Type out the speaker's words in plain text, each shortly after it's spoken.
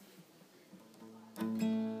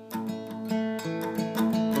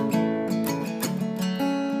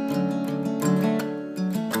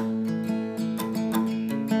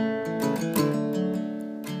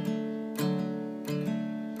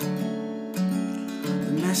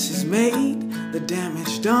promise is made, the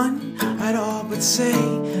damage done. I'd all but say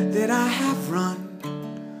that I have run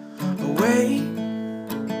away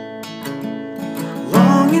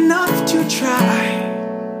long enough to try.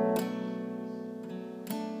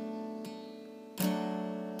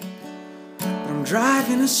 But I'm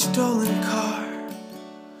driving a stolen car,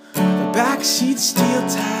 the backseat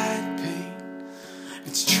steel-tied pain.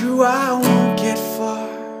 It's true, I won't